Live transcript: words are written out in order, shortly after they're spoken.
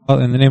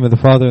In the name of the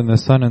Father, and the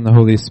Son, and the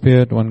Holy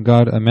Spirit, one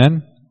God,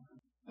 Amen.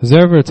 Has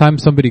there ever a time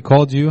somebody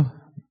called you,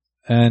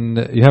 and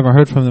you haven't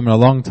heard from them in a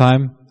long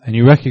time, and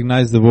you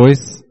recognize the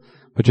voice,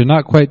 but you're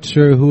not quite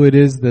sure who it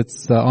is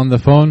that's on the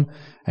phone,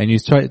 and you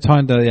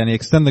trying to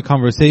extend the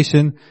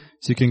conversation,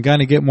 so you can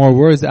kind of get more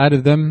words out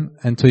of them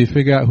until you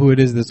figure out who it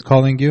is that's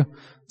calling you?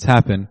 It's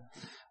happened.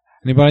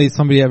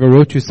 Somebody ever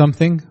wrote you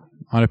something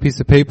on a piece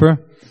of paper,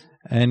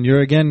 and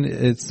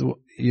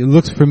it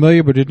looks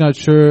familiar, but you're not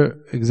sure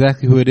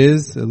exactly who it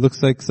is. It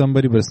looks like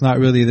somebody, but it's not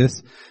really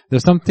this.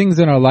 There's some things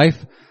in our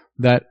life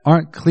that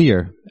aren't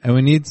clear, and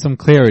we need some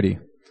clarity.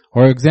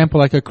 Or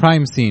example, like a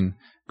crime scene.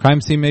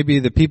 Crime scene, maybe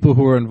the people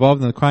who are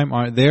involved in the crime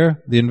aren't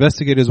there. The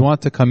investigators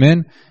want to come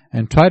in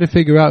and try to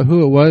figure out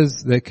who it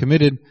was that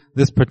committed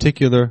this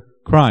particular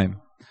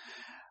crime.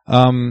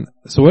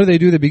 So what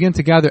do? They begin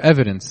to gather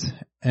evidence.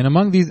 And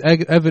among these,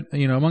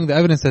 among the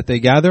evidence that they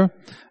gather,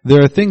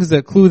 there are things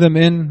that clue them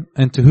in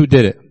into who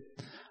did it.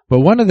 But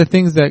one of the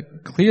things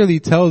that clearly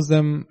tells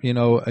them,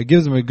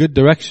 gives them a good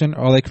direction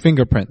are like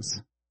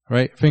fingerprints,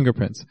 right?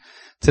 Fingerprints.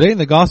 Today in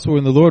the gospel,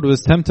 when the Lord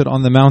was tempted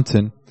on the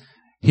mountain,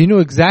 He knew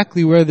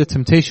exactly where the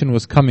temptation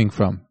was coming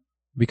from.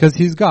 Because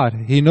He's God.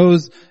 He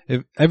knows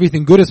if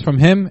everything good is from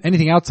Him,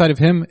 anything outside of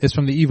Him is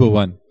from the evil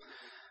one.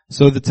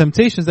 So the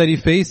temptations that He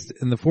faced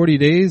in the 40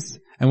 days,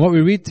 and what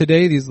we read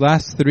today, these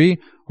last 3,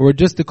 were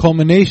just the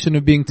culmination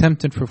of being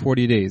tempted for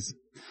 40 days.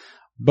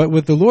 But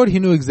with the Lord, He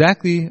knew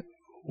exactly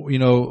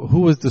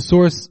who was the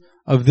source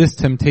of this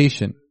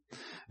temptation.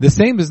 The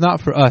same is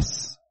not for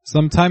us.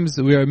 Sometimes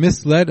we are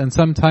misled, and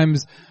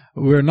sometimes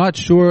we're not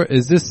sure,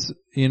 is this,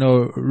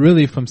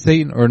 really from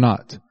Satan or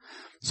not.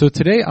 So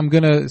today I'm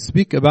going to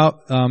speak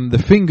about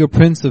the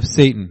fingerprints of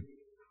Satan.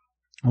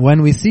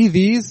 When we see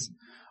these,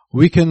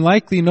 we can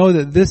likely know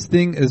that this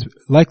thing is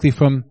likely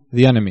from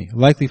the enemy,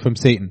 likely from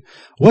Satan.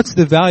 What's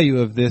the value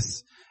of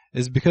this?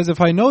 Is because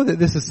if I know that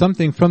this is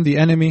something from the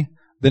enemy,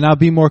 then I'll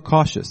be more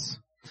cautious.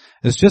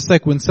 It's just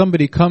like when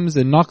somebody comes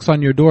and knocks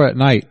on your door at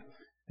night,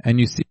 and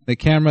you see on the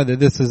camera that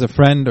this is a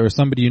friend or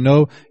somebody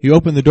you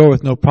open the door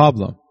with no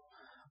problem.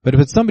 But if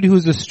it's somebody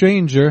who's a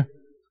stranger,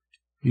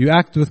 you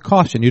act with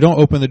caution. You don't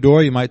open the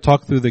door. You might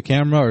talk through the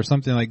camera or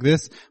something like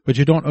this, but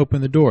you don't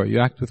open the door. You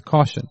act with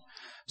caution.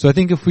 So I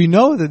think if we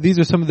know that these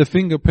are some of the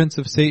fingerprints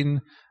of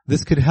Satan,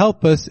 this could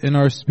help us in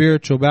our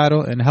spiritual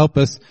battle and help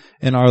us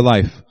in our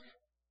life.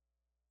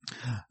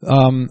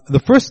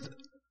 The first,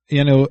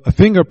 a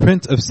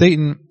fingerprint of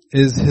Satan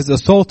is his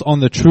assault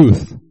on the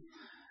truth.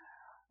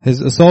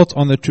 His assault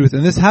on the truth.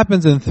 And this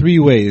happens in 3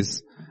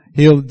 ways.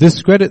 He'll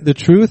discredit the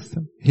truth,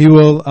 he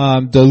will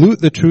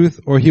dilute the truth,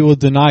 or he will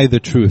deny the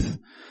truth.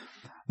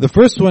 The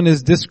first one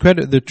is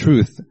discredit the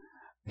truth.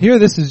 Here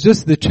this is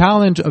just the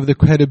challenge of the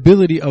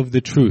credibility of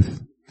the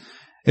truth.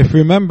 If you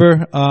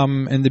remember,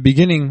 in the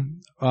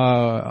beginning,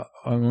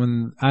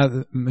 when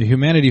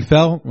humanity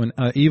fell, when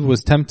Eve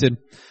was tempted,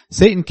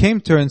 Satan came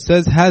to her and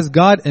says, "Has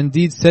God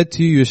indeed said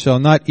to you, you shall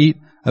not eat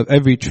of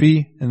every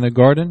tree in the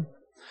garden?"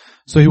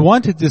 So he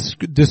wanted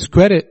to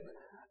discredit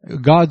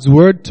God's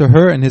word to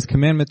her and His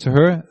commandment to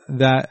her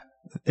that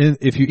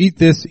if you eat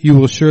this, you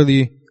will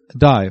surely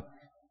die.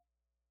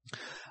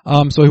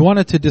 So he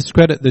wanted to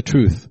discredit the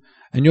truth.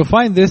 And you'll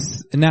find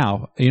this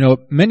now.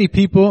 Many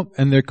people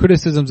and their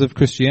criticisms of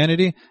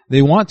Christianity,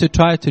 they want to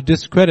try to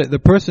discredit the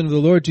person of the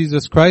Lord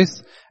Jesus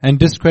Christ and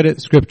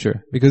discredit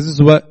Scripture.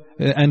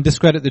 And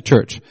discredit the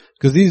church.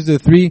 Because these are the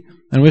 3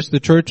 in which the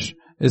church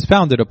is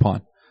founded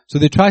upon. So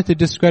they try to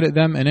discredit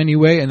them in any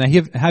way, and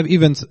they have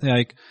even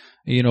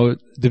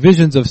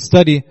divisions of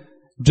study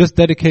just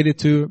dedicated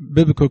to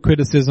biblical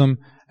criticism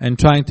and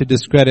trying to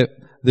discredit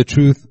the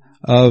truth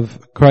of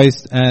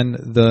Christ and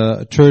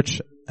the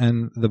church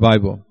and the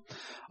Bible.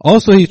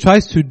 Also, he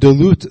tries to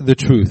dilute the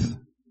truth.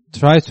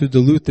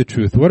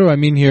 What do I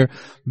mean here?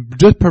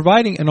 Just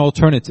providing an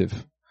alternative.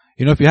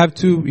 If you have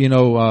 2,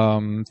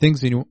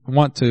 things and you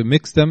want to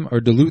mix them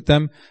or dilute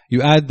them,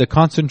 you add the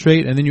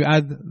concentrate and then you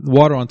add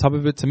water on top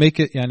of it to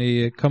make it,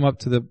 come up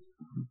to the,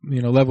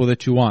 level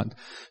that you want.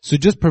 So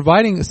just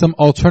providing some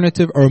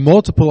alternative or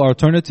multiple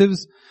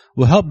alternatives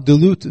will help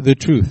dilute the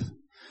truth.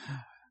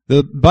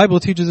 The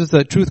Bible teaches us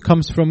that truth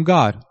comes from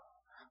God.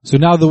 So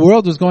now the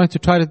world is going to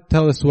try to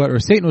tell us or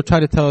Satan will try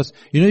to tell us,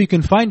 you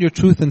can find your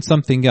truth in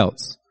something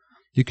else.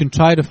 You can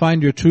try to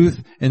find your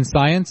truth in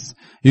science.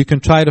 You can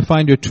try to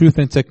find your truth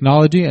in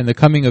technology and the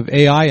coming of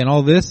AI and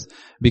all this,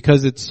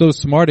 because it's so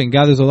smart and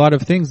gathers a lot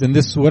of things, and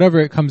this, whatever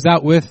it comes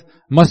out with,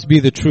 must be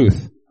the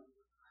truth.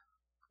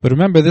 But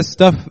remember, this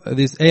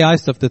AI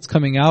stuff that's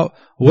coming out,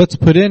 what's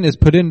put in is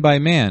put in by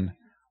man.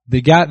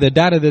 The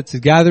data that's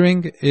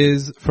gathering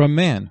is from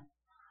man.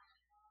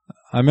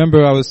 I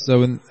remember I was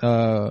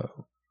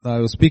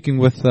speaking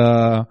with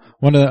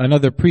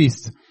another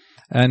priest.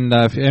 And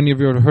if any of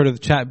you have heard of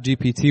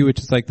ChatGPT, which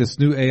is like this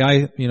new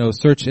AI,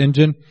 search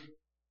engine,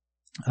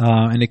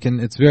 and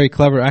it's very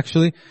clever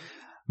actually.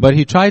 But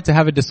he tried to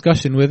have a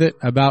discussion with it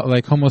about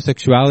like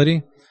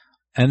homosexuality,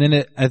 and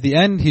then at the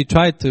end he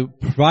tried to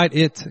provide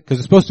it, because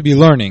it's supposed to be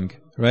learning,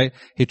 right?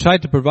 He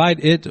tried to provide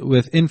it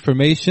with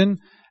information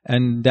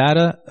and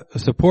data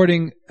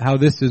supporting how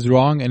this is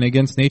wrong and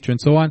against nature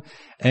and so on.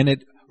 And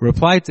it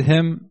replied to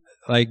him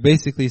like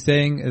basically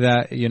saying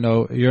that,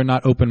 you're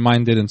not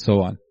open-minded and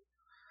so on.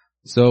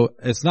 So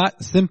it's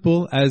not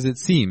simple as it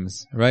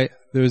seems, right?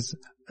 There's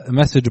a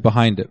message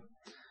behind it.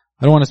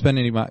 I don't want to spend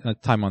any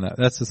time on that.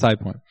 That's the side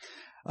point.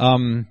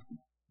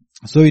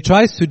 So he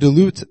tries to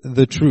dilute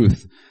the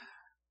truth,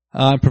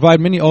 provide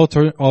many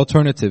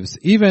alternatives.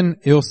 Even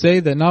he'll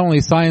say that not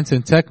only science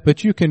and tech,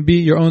 but you can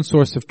be your own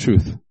source of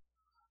truth,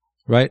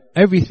 right?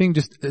 Everything,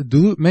 just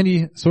dilute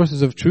many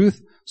sources of truth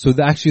so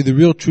that actually the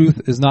real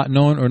truth is not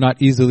known or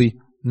not easily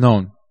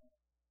known.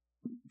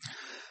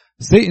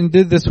 Satan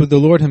did this with the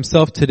Lord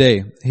himself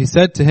today. He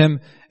said to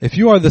him, "If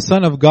you are the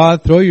Son of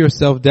God, throw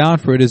yourself down,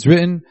 for it is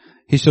written,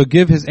 He shall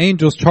give His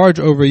angels charge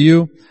over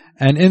you,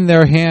 and in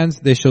their hands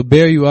they shall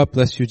bear you up,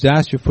 lest you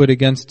dash your foot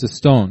against a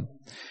stone."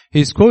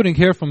 He's quoting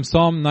here from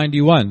Psalm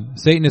 91.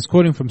 Satan is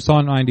quoting from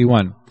Psalm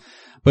 91.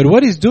 But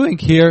what he's doing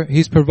here,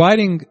 he's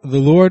providing the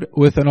Lord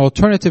with an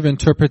alternative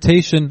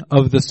interpretation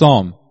of the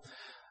Psalm.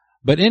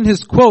 But in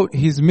his quote,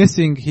 he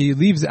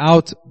leaves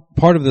out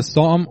part of the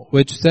Psalm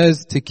which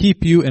says to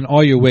keep you in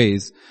all your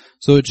ways.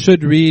 So it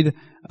should read,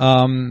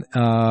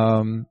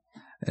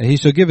 He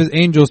shall give His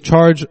angels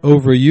charge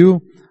over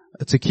you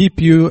to keep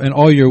you in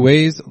all your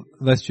ways,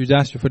 lest you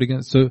dash your foot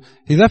against. So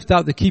he left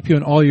out to keep you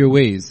in all your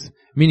ways.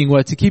 Meaning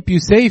what? To keep you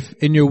safe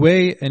in your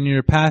way and in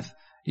your path,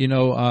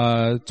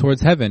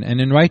 towards heaven and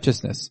in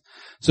righteousness.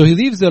 So he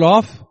leaves it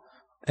off.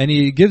 And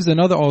he gives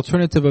another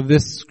alternative of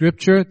this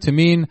scripture to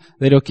mean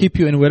that it'll keep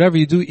you in whatever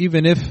you do,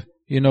 even if,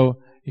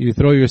 you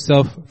throw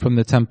yourself from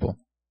the temple.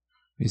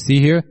 You see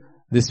here,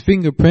 this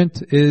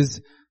fingerprint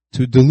is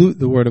to dilute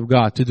the word of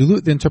God, to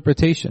dilute the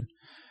interpretation.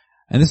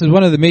 And this is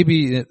one of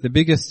the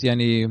biggest,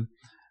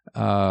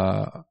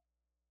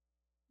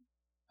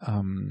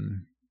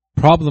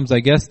 problems, I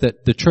guess,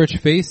 that the church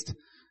faced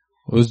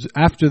was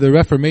after the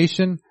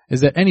Reformation, is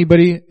that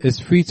anybody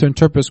is free to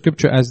interpret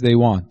scripture as they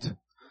want.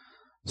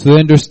 So the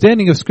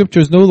understanding of scripture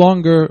is no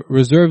longer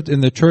reserved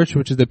in the church,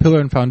 which is the pillar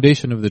and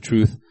foundation of the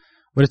truth,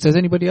 but it says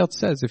anybody else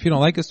says. If you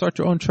don't like it, start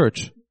your own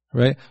church,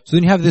 right? So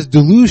then you have this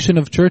dilution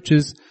of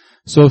churches.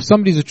 So if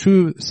somebody's a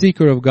true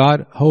seeker of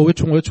God,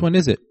 which one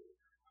is it?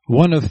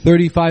 One of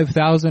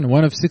 35,000,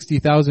 one of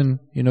 60,000,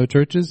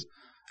 churches?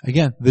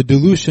 Again, the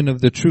dilution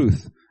of the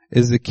truth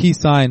is the key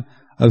sign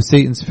of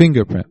Satan's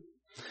fingerprint.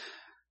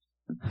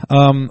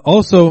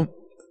 Also,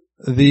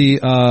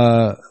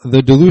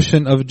 the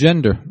dilution of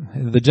gender,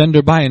 the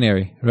gender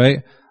binary,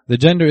 right? The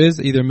gender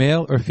is either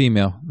male or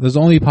female. There's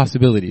only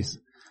possibilities.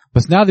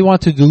 But now they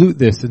want to dilute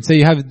this and say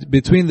you have,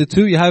 between the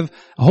two, you have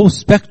a whole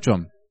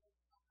spectrum.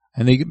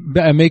 And they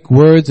make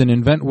words and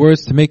invent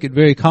words to make it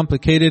very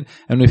complicated,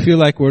 and we feel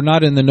like we're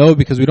not in the know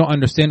because we don't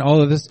understand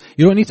all of this.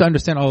 You don't need to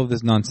understand all of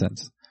this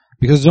nonsense.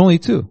 Because there's only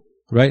two,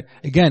 right?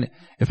 Again,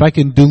 if I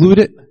can dilute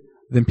it,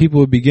 then people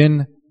will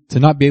begin to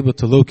not be able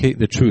to locate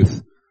the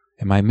truth.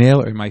 Am I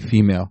male or am I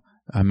female?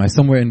 Am I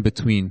somewhere in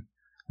between?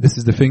 This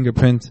is the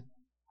fingerprint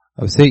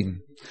of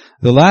Satan.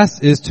 The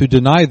last is to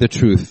deny the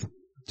truth.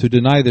 To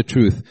deny the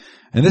truth.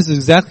 And this is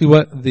exactly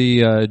what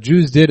the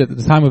Jews did at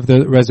the time of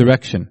the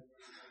resurrection.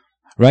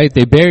 Right?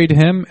 They buried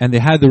him and they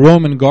had the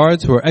Roman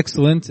guards who were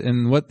excellent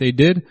in what they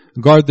did,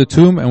 guard the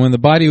tomb, and when the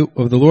body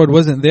of the Lord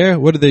wasn't there,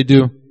 what did they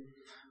do?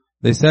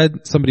 They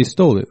said somebody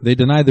stole it. They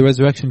denied the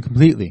resurrection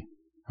completely.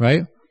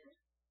 Right?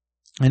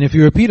 And if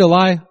you repeat a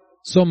lie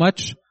so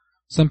much,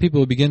 some people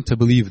will begin to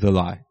believe the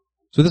lie.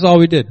 So this is all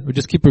we did. We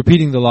just keep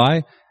repeating the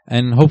lie,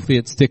 and hopefully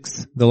it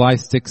sticks. The lie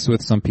sticks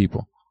with some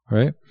people.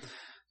 Right?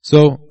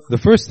 So the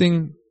first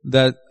thing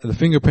that the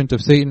fingerprint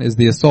of Satan is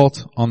the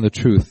assault on the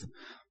truth.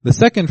 The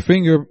second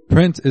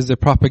fingerprint is the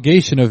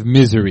propagation of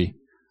misery.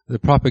 The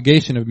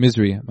propagation of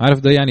misery. عارف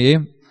ده يعني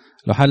ايه؟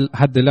 لو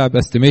حد لعب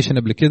estimation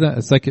قبل كده,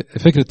 it's like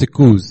فكرة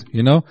الكوز,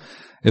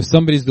 If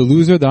somebody's the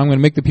loser, then I'm going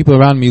to make the people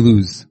around me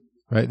lose.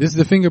 Right? This is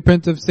the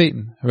fingerprint of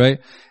Satan, right?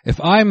 If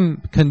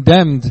I'm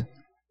condemned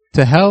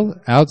to hell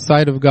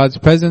outside of God's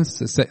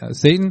presence,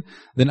 Satan,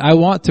 then I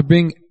want to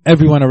bring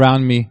everyone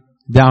around me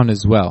down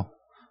as well.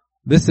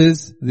 This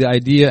is the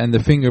idea and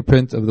the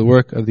fingerprint of the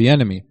work of the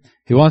enemy.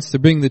 He wants to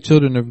bring the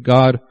children of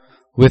God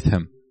with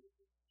him.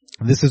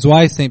 This is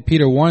why St.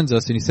 Peter warns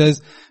us, and he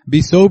says,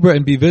 "Be sober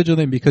and be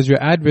vigilant, because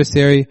your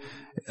adversary,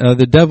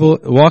 the devil,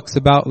 walks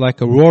about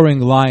like a roaring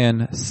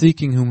lion,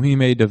 seeking whom he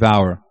may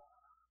devour."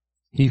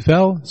 He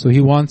fell, so he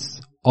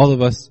wants all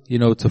of us,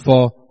 to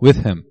fall with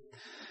him.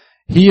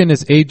 He and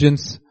his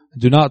agents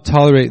do not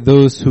tolerate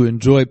those who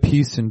enjoy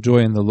peace and joy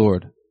in the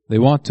Lord. They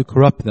want to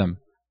corrupt them,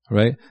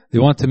 right? They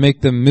want to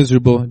make them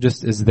miserable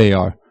just as they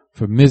are,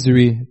 from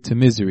misery to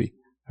misery,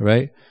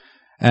 right?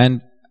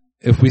 And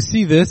if we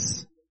see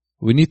this,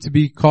 we need to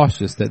be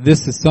cautious that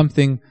this is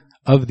something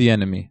of the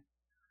enemy.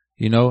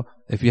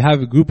 If you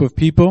have a group of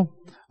people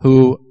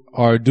who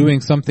are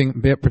doing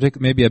something,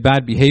 maybe a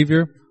bad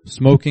behavior,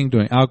 smoking,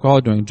 doing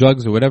alcohol, doing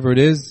drugs, or whatever it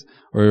is,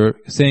 or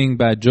saying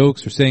bad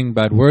jokes, or saying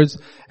bad words,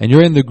 and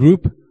you're in the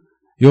group,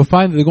 you'll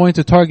find that they're going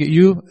to target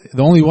you,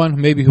 the only one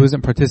maybe who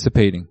isn't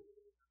participating.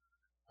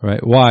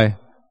 Right? Why?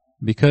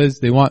 because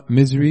they want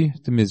misery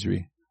to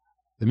misery.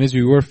 The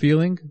misery we're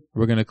feeling,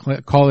 we're going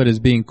to call it as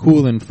being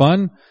cool and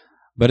fun,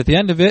 but at the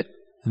end of it,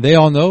 they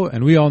all know,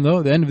 and we all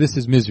know, the end of this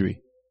is misery.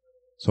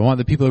 So I want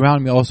the people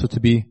around me also to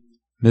be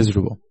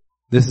miserable.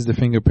 This is the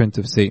fingerprint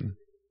of Satan.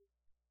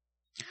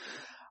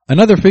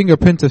 Another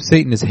fingerprint of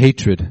Satan is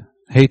hatred.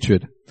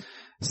 Hatred.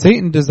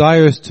 Satan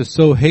desires to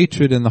sow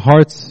hatred in the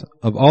hearts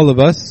of all of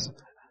us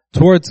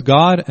towards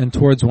God and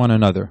towards one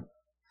another.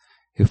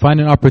 He'll find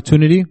an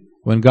opportunity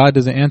when God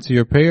doesn't answer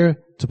your prayer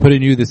to put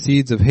in you the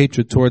seeds of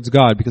hatred towards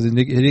God because He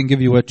didn't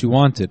give you what you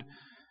wanted.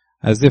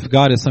 As if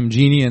God is some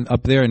genie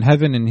up there in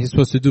heaven and He's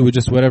supposed to do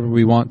just whatever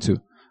we want to,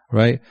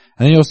 right?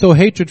 And then He'll sow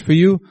hatred for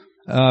you,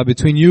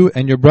 between you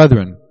and your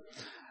brethren.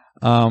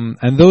 And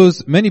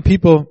many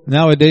people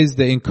nowadays,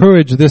 they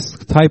encourage this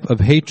type of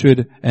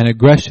hatred and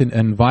aggression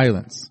and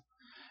violence.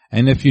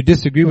 And if you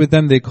disagree with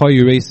them, they call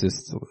you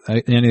racist.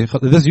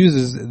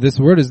 And this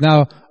word is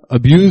now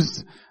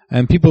abused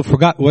and people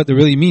forgot what it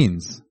really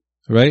means,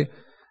 right?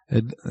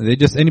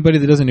 Anybody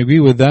that doesn't agree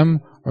with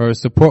them or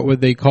support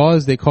what they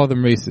cause, they call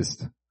them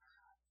racist.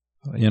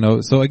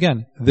 So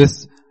again,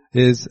 this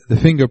is the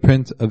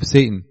fingerprint of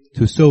Satan,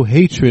 to sow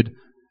hatred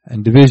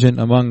and division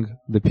among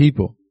the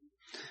people.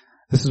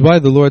 This is why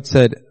the Lord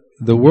said,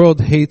 the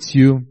world hates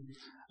you.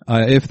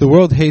 If the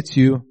world hates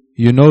you,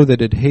 you know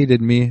that it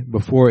hated me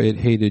before it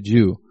hated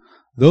you.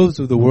 Those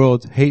of the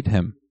world hate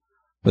Him,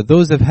 but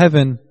those of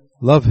heaven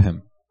love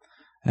Him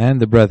and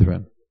the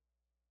brethren.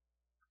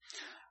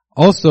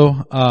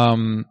 Also,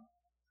 the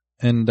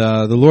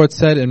Lord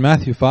said in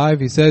Matthew 5,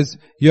 He says,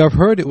 you have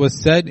heard it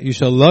was said, you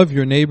shall love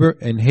your neighbor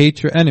and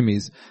hate your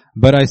enemies.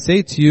 But I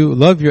say to you,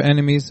 love your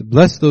enemies,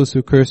 bless those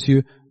who curse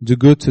you, do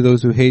good to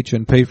those who hate you,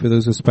 and pray for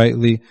those who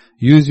spitefully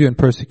use you and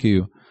persecute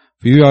you.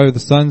 For you are the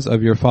sons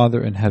of your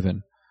Father in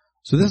heaven.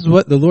 So this is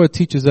what the Lord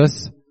teaches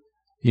us,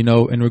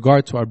 in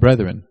regard to our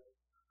brethren.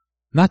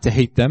 Not to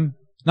hate them,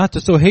 not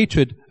to sow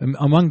hatred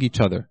among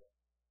each other.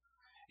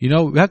 We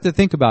have to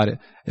think about it.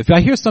 If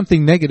I hear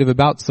something negative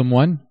about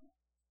someone,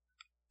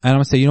 and I'm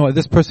going to say,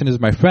 this person is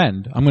my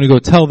friend, I'm going to go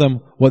tell them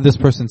what this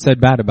person said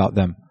bad about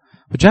them.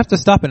 But you have to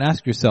stop and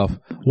ask yourself,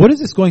 what is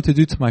this going to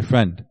do to my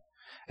friend?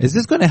 Is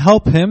this going to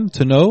help him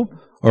to know,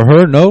 or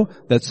her know,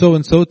 that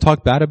so-and-so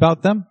talked bad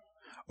about them?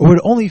 Or would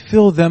it only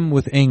fill them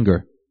with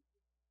anger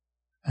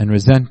and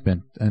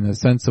resentment and a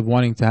sense of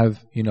wanting to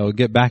have,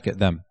 get back at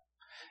them?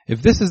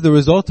 If this is the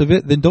result of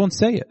it, then don't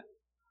say it.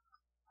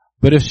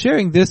 But if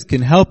sharing this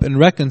can help and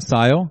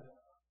reconcile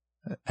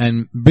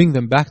and bring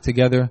them back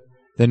together,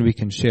 then we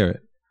can share it.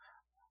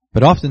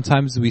 But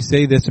oftentimes we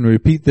say this and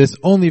repeat this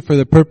only for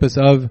the purpose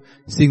of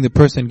seeing the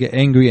person get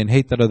angry and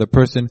hate that other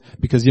person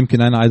because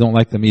yimkin I don't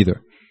like them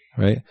either.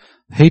 Right?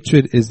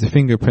 Hatred is the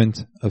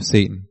fingerprint of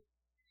Satan.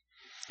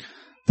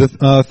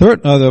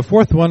 The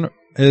fourth one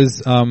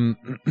is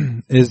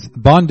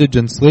bondage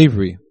and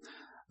slavery.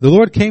 The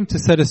Lord came to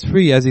set us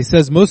free, as He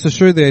says, most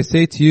assuredly I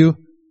say to you,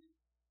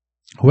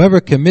 whoever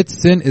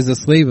commits sin is a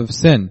slave of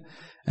sin.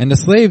 And a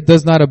slave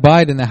does not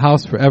abide in the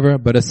house forever,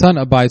 but a son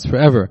abides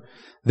forever.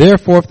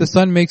 Therefore, if the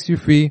Son makes you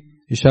free,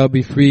 you shall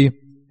be free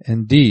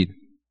indeed.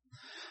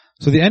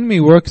 So the enemy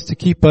works to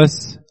keep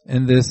us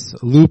in this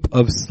loop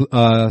of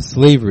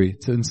slavery,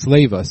 to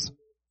enslave us.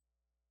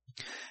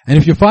 And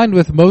if you find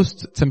with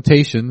most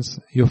temptations,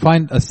 you'll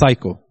find a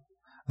cycle.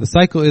 The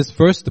cycle is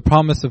first the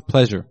promise of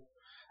pleasure.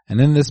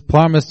 And in this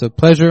promise of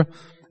pleasure,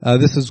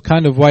 this is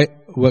kind of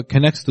what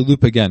connects the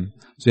loop again.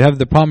 So you have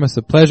the promise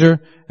of pleasure,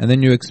 and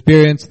then you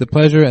experience the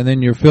pleasure, and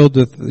then you're filled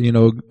with,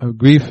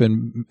 grief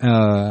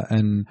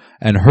and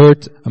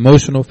hurt,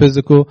 emotional,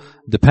 physical,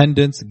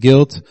 dependence,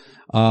 guilt,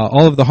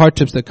 all of the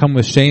hardships that come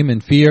with shame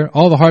and fear,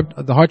 all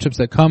the hardships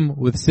that come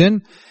with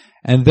sin,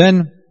 and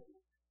then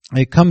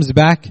it comes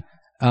back,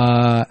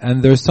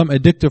 and there's some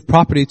addictive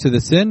property to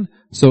the sin,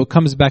 so it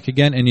comes back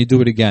again and you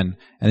do it again.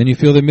 And then you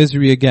feel the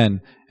misery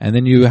again, and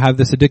then you have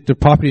this addictive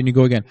property and you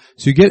go again.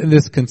 So you get in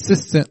this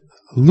consistent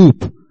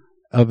loop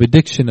of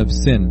addiction of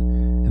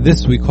sin. And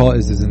this we call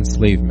is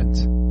enslavement.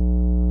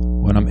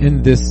 When I'm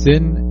in this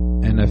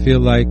sin and I feel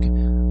like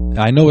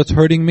I know it's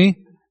hurting me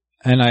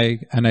and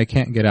I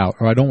can't get out,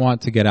 or I don't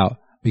want to get out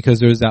because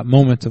there's that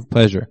moment of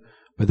pleasure.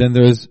 But then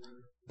there's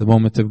the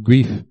moment of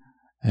grief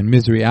and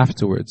misery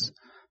afterwards.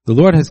 The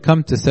Lord has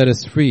come to set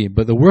us free,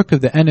 but the work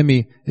of the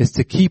enemy is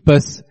to keep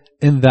us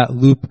in that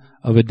loop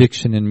of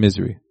addiction and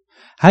misery.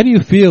 How do you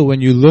feel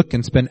when you look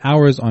and spend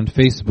hours on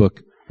Facebook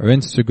or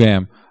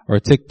Instagram or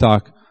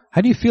TikTok?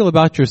 How do you feel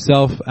about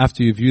yourself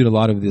after you've viewed a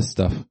lot of this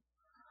stuff?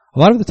 A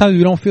lot of the times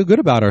we don't feel good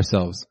about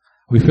ourselves.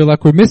 We feel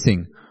like we're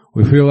missing.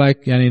 We feel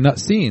like not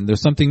seen.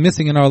 There's something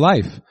missing in our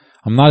life.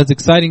 I'm not as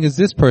exciting as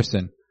this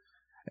person.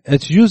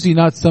 It's usually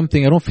not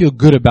something I don't feel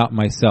good about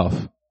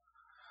myself.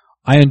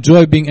 I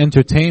enjoy being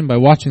entertained by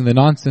watching the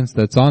nonsense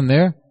that's on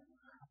there.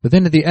 But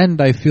then at the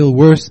end I feel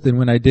worse than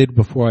when I did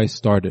before I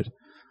started.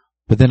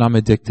 But then I'm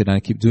addicted and I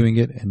keep doing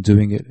it and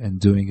doing it and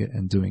doing it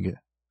and doing it.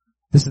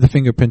 This is the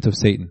fingerprint of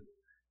Satan.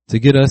 To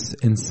get us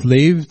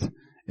enslaved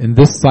in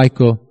this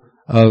cycle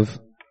of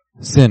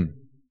sin.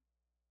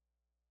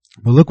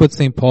 But look what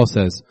St. Paul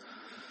says.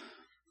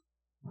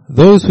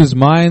 those whose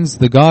minds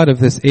the God of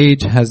this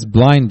age has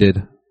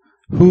blinded,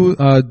 who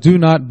do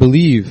not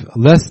believe,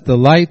 lest the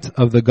light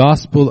of the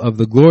gospel of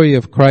the glory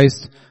of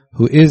Christ,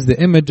 who is the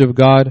image of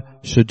God,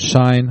 should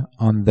shine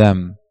on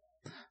them.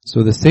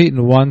 So the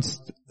Satan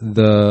wants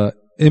the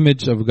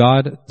image of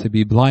God to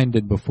be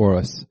blinded before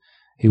us.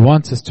 He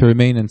wants us to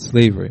remain in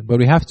slavery. But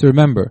we have to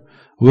remember,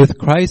 with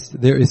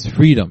Christ there is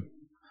freedom.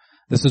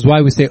 This is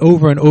why we say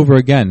over and over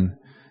again,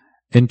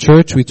 in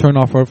church we turn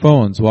off our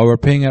phones. While we're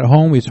praying at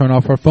home, we turn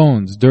off our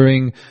phones.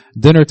 During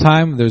dinner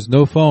time, there's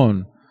no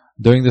phone.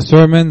 During the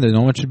sermon,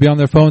 no one should be on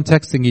their phone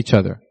texting each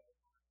other.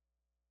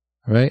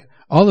 Right?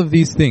 All of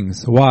these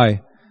things.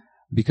 Why?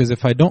 Because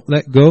if I don't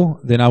let go,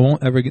 then I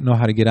won't ever know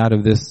how to get out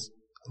of this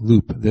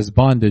loop, this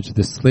bondage,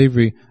 this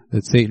slavery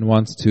that Satan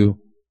wants to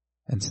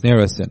ensnare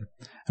us in.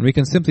 And we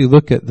can simply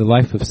look at the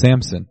life of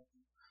Samson.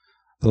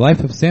 The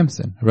life of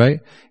Samson, right?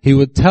 He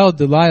would tell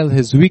Delilah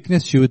his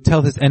weakness, she would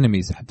tell his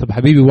enemies,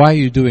 Habibi, why are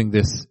you doing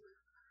this?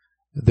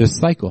 There's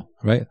cycle,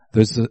 right?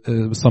 There's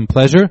some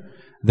pleasure,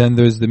 then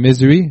there's the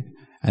misery,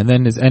 and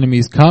then his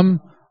enemies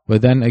come,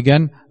 but then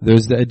again,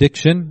 there's the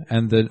addiction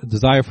and the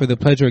desire for the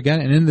pleasure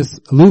again, and in this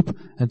loop,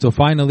 until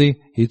finally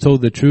he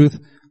told the truth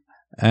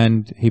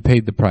and he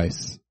paid the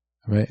price,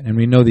 right? And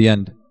we know the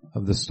end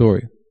of the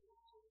story.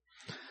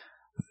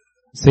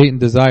 Satan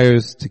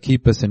desires to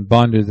keep us in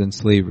bondage and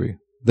slavery.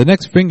 The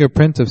next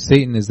fingerprint of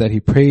Satan is that he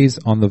preys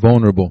on the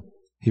vulnerable.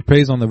 He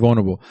preys on the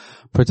vulnerable,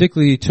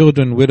 particularly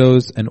children,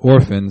 widows, and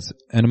orphans,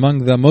 and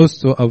among them,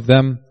 most of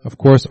them, of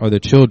course, are the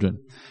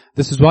children.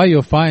 This is why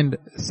you'll find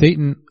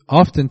Satan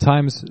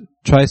oftentimes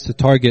tries to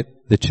target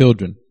the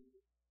children.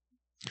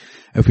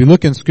 If we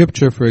look in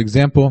scripture, for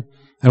example,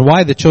 and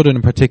why the children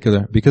in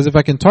particular? Because if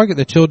I can target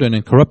the children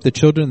and corrupt the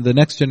children, the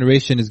next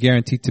generation is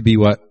guaranteed to be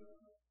what?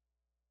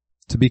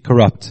 To be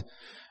corrupt.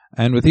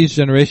 And with each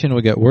generation it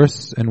will get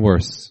worse and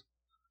worse.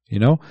 You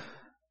know?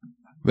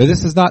 But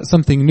this is not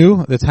something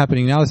new that's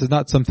happening now. This is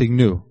not something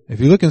new. If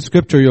you look in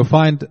scripture, you'll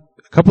find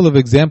a couple of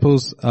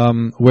examples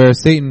where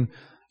Satan,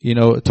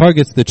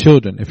 targets the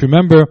children. If you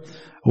remember,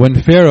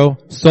 when Pharaoh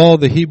saw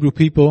the Hebrew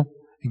people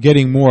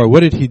getting more,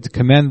 what did he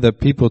command the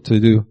people to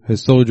do,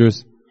 his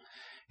soldiers?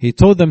 He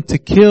told them to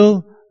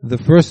kill the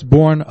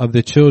firstborn of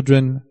the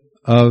children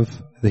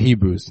of the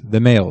Hebrews, the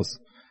males.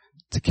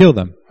 To kill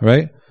them,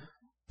 right?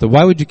 So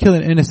why would you kill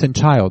an innocent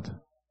child?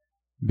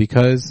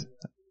 Because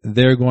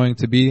they're going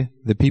to be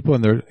the people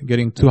and they're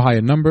getting too high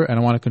a number and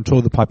I want to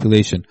control the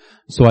population.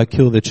 So I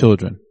kill the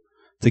children.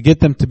 To get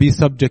them to be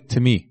subject to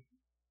me.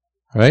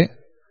 Right?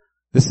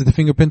 This is the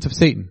fingerprint of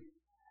Satan.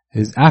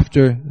 Is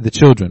after the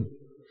children.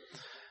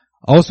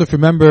 Also, if you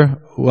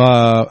remember,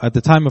 at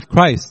the time of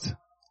Christ,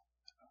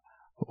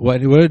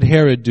 what did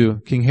Herod do?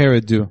 King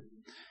Herod do?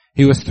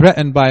 He was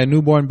threatened by a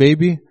newborn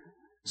baby,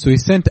 so he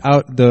sent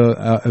out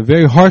a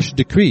very harsh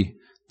decree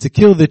to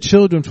kill the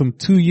children from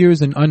 2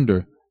 years and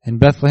under in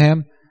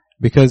Bethlehem,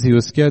 because he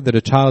was scared that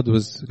a child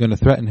was going to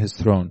threaten his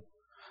throne.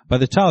 By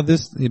the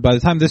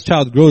time this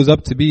child grows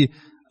up to be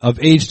of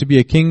age to be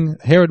a king,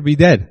 Herod would be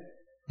dead,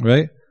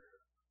 right?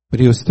 But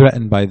he was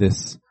threatened by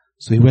this.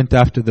 So he went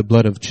after the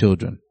blood of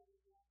children.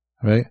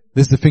 Right?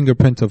 This is the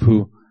fingerprint of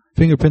who?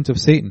 Fingerprint of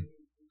Satan.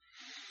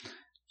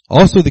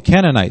 Also the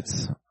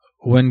Canaanites.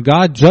 When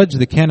God judged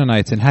the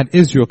Canaanites and had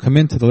Israel come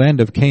into the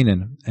land of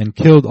Canaan and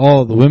killed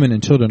all the women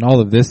and children,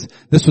 all of this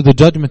was the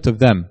judgment of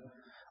them.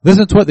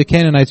 Listen to what the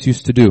Canaanites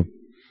used to do.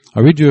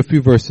 I'll read you a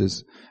few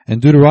verses. In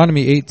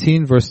Deuteronomy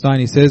 18 verse 9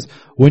 he says,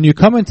 when you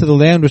come into the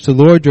land which the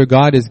Lord your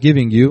God is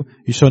giving you,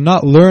 you shall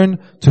not learn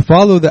to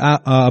follow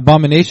the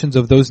abominations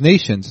of those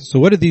nations. So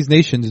what did these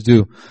nations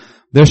do?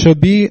 There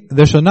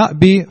shall not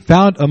be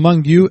found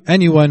among you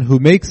anyone who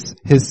makes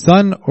his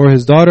son or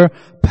his daughter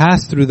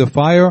pass through the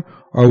fire,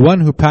 or one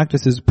who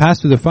practices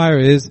pass through the fire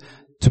is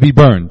to be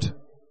burned.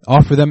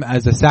 Offer them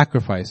as a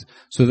sacrifice.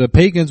 So the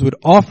pagans would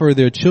offer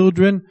their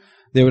children,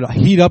 they would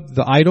heat up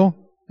the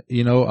idol,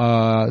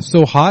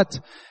 so hot,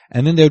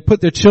 and then they would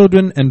put their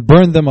children and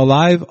burn them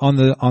alive on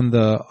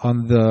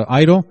the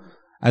idol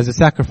as a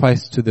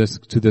sacrifice to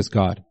this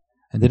God.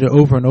 And did it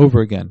over and over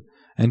again.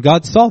 And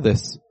God saw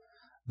this.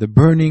 The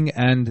burning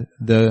and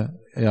the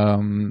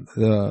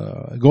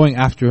going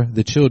after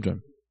the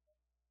children.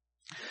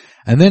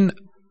 And then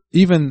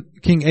even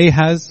King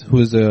Ahaz, who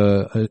is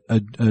a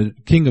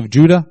king of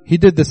Judah, he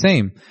did the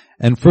same.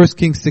 And 1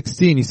 Kings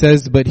 16, he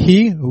says, but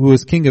he, who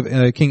was King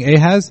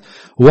Ahaz,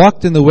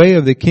 walked in the way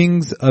of the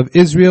kings of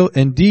Israel.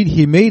 Indeed,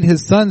 he made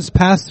his sons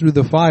pass through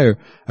the fire,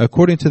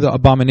 according to the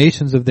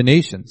abominations of the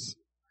nations.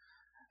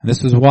 And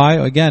this was why,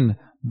 again,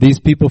 these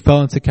people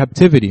fell into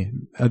captivity,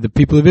 the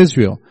people of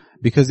Israel,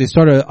 because they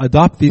started to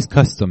adopt these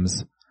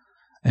customs,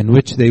 in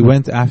which they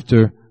went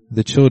after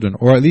the children,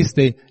 or at least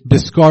they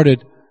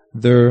discarded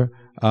their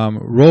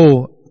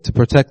role to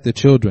protect the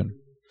children.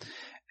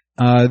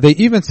 They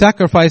even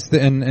sacrificed,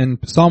 in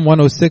Psalm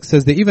 106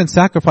 says, they even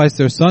sacrificed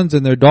their sons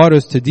and their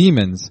daughters to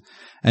demons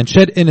and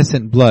shed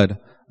innocent blood,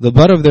 the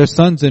blood of their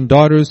sons and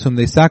daughters whom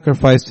they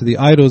sacrificed to the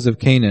idols of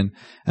Canaan,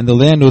 and the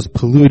land was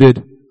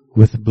polluted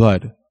with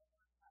blood.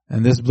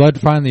 And this blood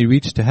finally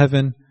reached to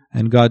heaven,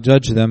 and God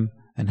judged them,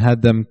 and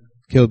had them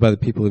killed by the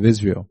people of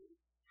Israel.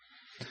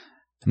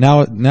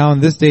 Now in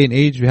this day and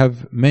age, we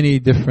have many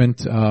different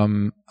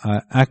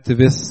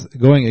activists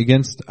going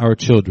against our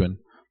children.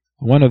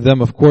 One of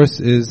them, of course,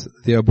 is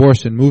the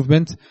abortion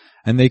movement,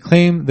 and they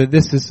claim that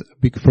this is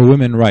for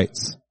women's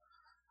rights.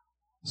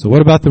 So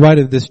what about the right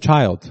of this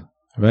child,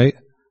 right?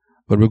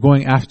 But we're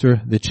going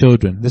after the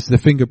children. This is the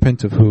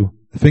fingerprint of who?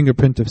 The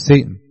fingerprint of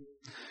Satan.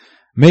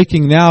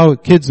 Making now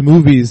kids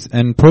movies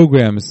and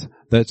programs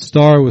that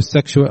star with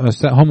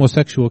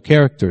homosexual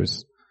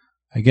characters.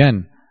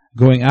 Again,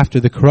 going after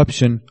the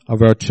corruption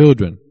of our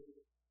children.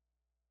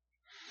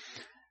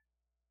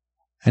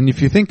 And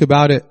if you think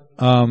about it,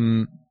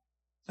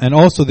 and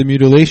also the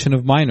mutilation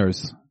of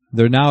minors.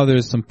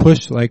 There's some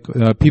push, like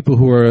people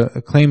who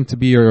are claimed to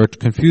be or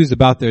confused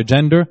about their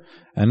gender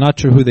and not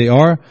sure who they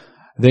are.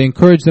 They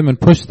encourage them and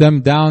push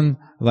them down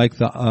like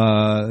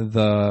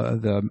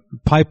the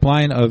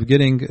pipeline of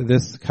getting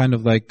this kind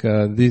of like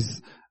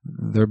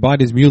their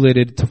bodies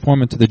mutilated to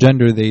form into the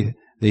gender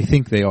they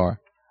think they are.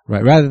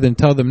 Right? Rather than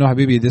tell them, no,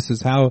 Habibi, this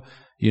is how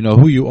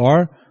who you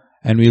are,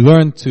 and we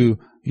learn to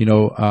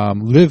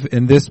live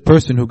in this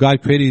person who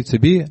God created you to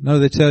be. No,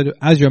 they said,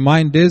 as your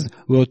mind is,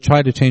 we'll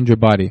try to change your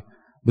body.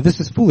 But this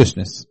is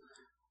foolishness.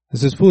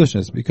 This is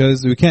foolishness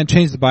because we can't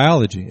change the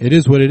biology. It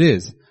is what it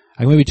is.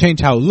 I can maybe change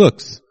how it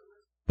looks,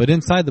 but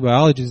inside the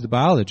biology is the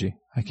biology.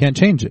 I can't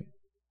change it.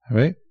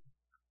 Alright?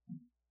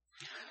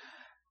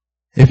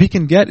 If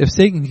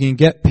Satan can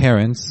get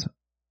parents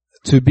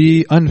to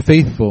be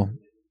unfaithful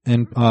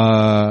in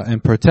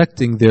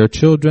protecting their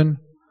children,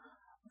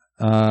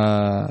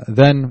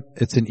 then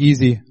it's an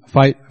easy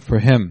fight for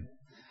him.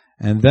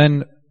 And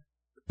then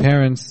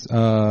parents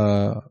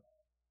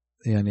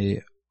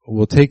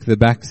will take the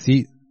back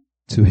seat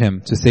to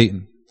him, to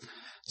Satan.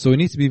 So we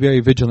need to be very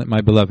vigilant,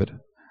 my beloved.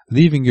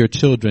 Leaving your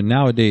children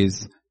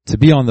nowadays to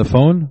be on the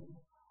phone,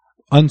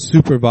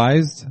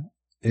 unsupervised,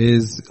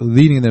 is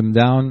leading them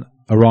down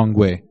a wrong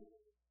way.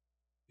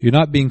 You're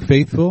not being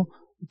faithful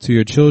to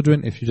your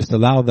children if you just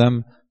allow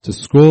them to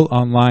scroll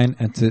online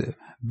and to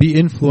be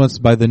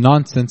influenced by the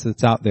nonsense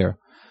that's out there.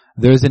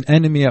 There is an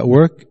enemy at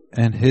work,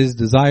 and his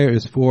desire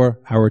is for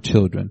our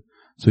children.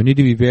 So we need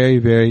to be very,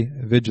 very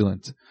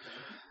vigilant.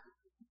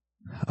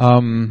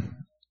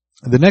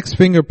 The next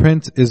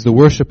fingerprint is the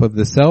worship of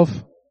the self.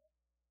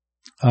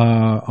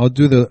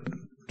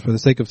 For the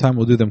sake of time,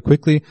 we'll do them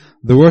quickly.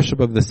 The worship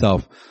of the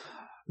self.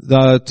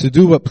 To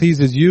do what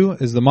pleases you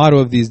is the motto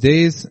of these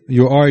days.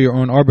 You are your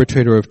own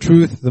arbitrator of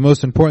truth. The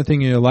most important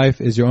thing in your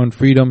life is your own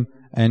freedom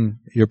and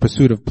your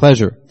pursuit of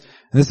pleasure.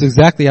 And this is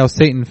exactly how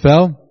Satan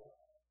fell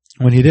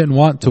when he didn't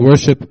want to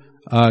worship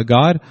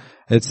God.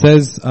 It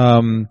says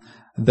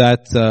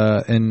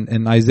that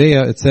in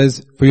Isaiah, it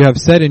says, "For you have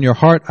said in your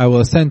heart, I will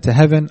ascend to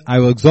heaven. I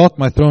will exalt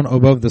my throne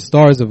above the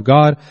stars of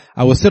God.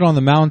 I will sit on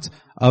the mount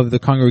of the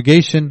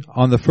congregation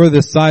on the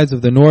furthest sides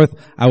of the north.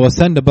 I will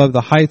ascend above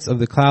the heights of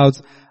the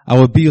clouds. I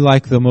will be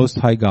like the Most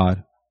High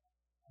God."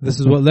 This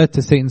is what led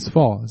to Satan's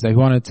fall, is that he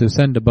wanted to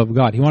ascend above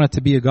God. He wanted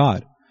to be a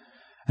God.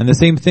 And the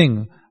same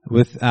thing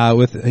with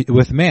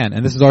man.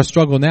 And this is our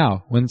struggle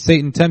now. When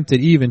Satan tempted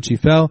Eve and she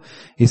fell,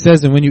 he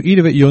says, "And when you eat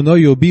of it, you'll know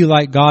you'll be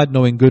like God,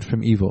 knowing good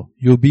from evil."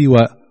 You'll be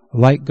what?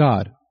 Like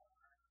God.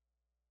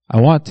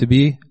 I want to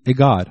be a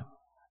God.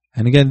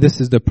 And again, this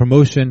is the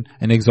promotion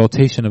and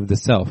exaltation of the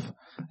self.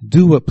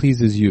 Do what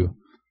pleases you.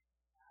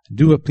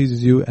 Do what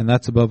pleases you, and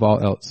that's above all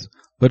else.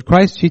 But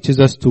Christ teaches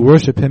us to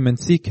worship Him and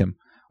seek Him.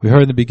 We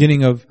heard in the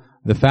beginning of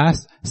the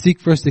fast, seek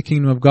first the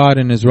kingdom of God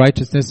and His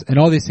righteousness, and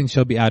all these things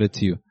shall be added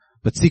to you.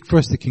 But seek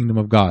first the kingdom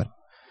of God.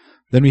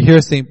 Then we hear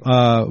St.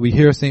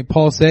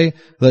 Paul say,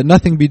 "Let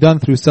nothing be done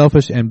through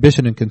selfish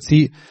ambition and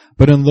conceit,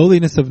 but in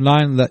lowliness of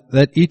mind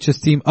let each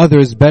esteem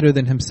others better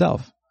than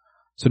himself."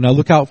 So now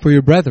look out for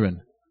your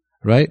brethren,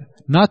 right?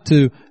 Not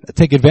to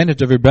take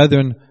advantage of your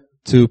brethren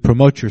to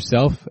promote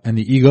yourself and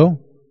the ego,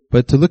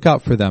 but to look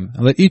out for them.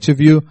 And let each of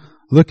you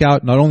look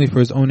out not only for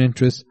his own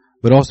interests,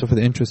 but also for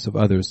the interests of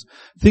others.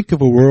 Think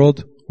of a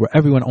world where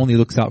everyone only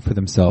looks out for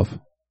themselves.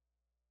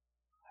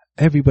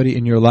 Everybody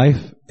in your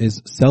life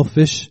is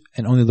selfish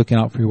and only looking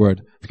out for your word.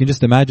 If you can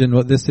just imagine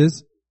what this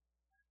is,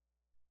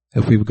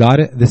 if we've got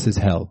it, this is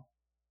hell.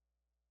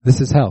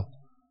 This is hell.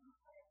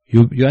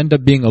 You end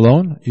up being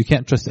alone. You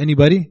can't trust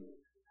anybody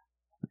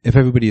if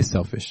everybody is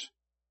selfish.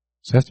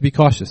 So you have to be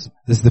cautious.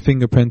 This is the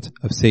fingerprint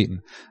of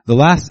Satan. The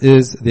last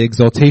is the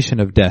exaltation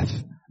of death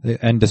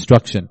and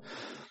destruction.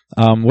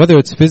 Whether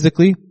it's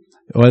physically,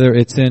 whether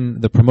it's in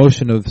the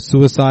promotion of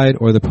suicide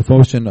or the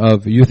promotion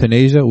of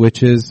euthanasia,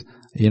 which is,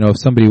 if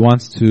somebody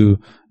wants to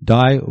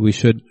die, we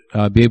should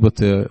be able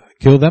to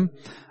kill them.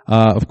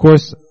 Of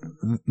course,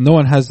 no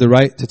one has the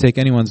right to take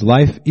anyone's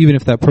life, even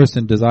if that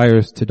person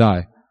desires to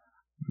die.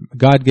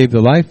 God gave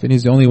the life, and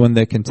He's the only one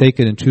that can take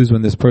it and choose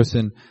when this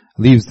person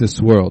leaves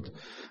this world.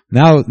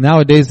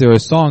 Nowadays there are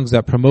songs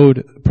that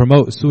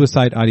promote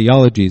suicide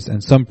ideologies,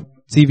 and some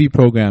TV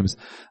programs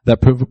that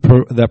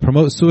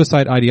promote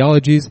suicide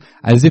ideologies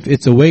as if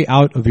it's a way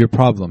out of your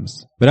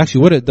problems. But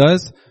actually what it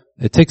does,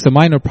 it takes a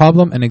minor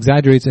problem and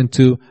exaggerates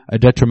into a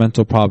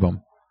detrimental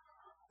problem.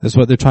 That's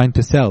what they're trying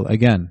to sell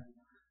again.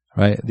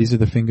 Right? These are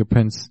the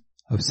fingerprints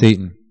of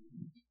Satan.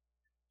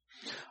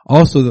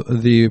 Also,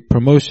 the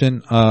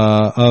promotion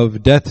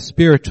of death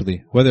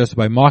spiritually, whether it's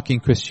by mocking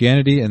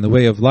Christianity and the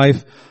way of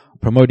life,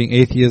 promoting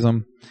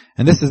atheism.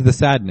 And this is the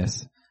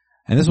sadness.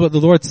 And this is what the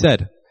Lord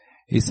said.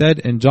 He said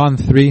in John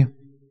 3,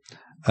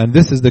 "And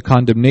this is the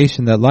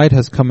condemnation, that light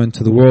has come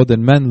into the world,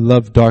 and men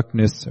loved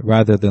darkness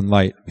rather than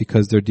light,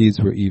 because their deeds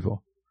were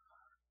evil."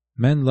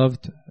 Men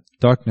loved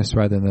darkness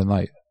rather than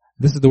light.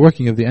 This is the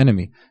working of the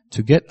enemy,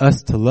 to get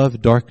us to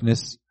love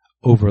darkness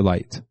over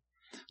light.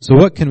 So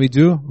what can we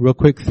do? Real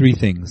quick, 3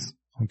 things.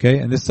 Okay?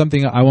 And this is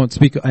something I won't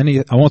speak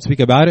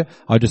about it.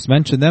 I'll just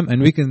mention them,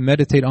 and we can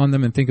meditate on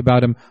them and think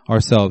about them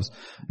ourselves.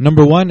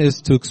 Number 1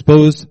 is to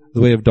expose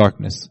the way of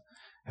darkness.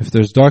 If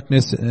there's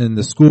darkness in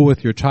the school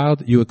with your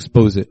child, you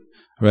expose it.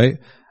 Right?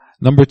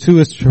 Number 2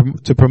 is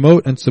to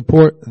promote and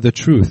support the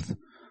truth.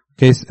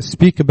 Okay?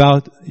 Speak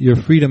about your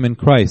freedom in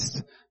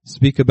Christ.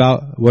 Speak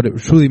about what it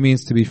truly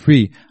means to be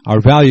free.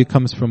 Our value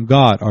comes from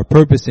God. Our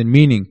purpose and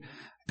meaning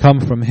come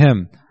from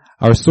Him.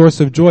 Our source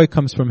of joy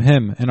comes from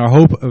Him, and our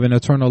hope of an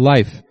eternal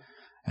life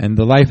and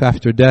the life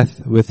after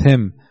death with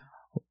Him,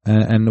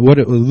 and what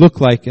it will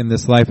look like in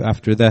this life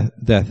after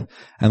death.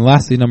 And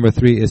lastly, number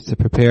 3 is to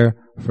prepare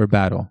for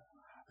battle.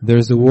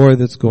 There's a war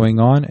that's going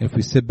on. If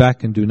we sit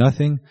back and do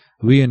nothing,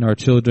 we and our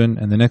children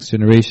and the next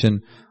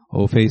generation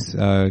will face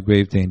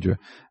grave danger.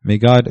 May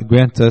God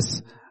grant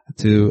us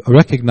to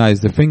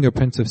recognize the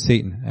fingerprints of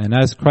Satan. And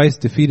as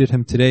Christ defeated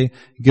him today,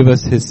 give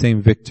us His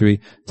same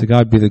victory. To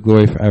God be the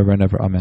glory forever and ever. Amen.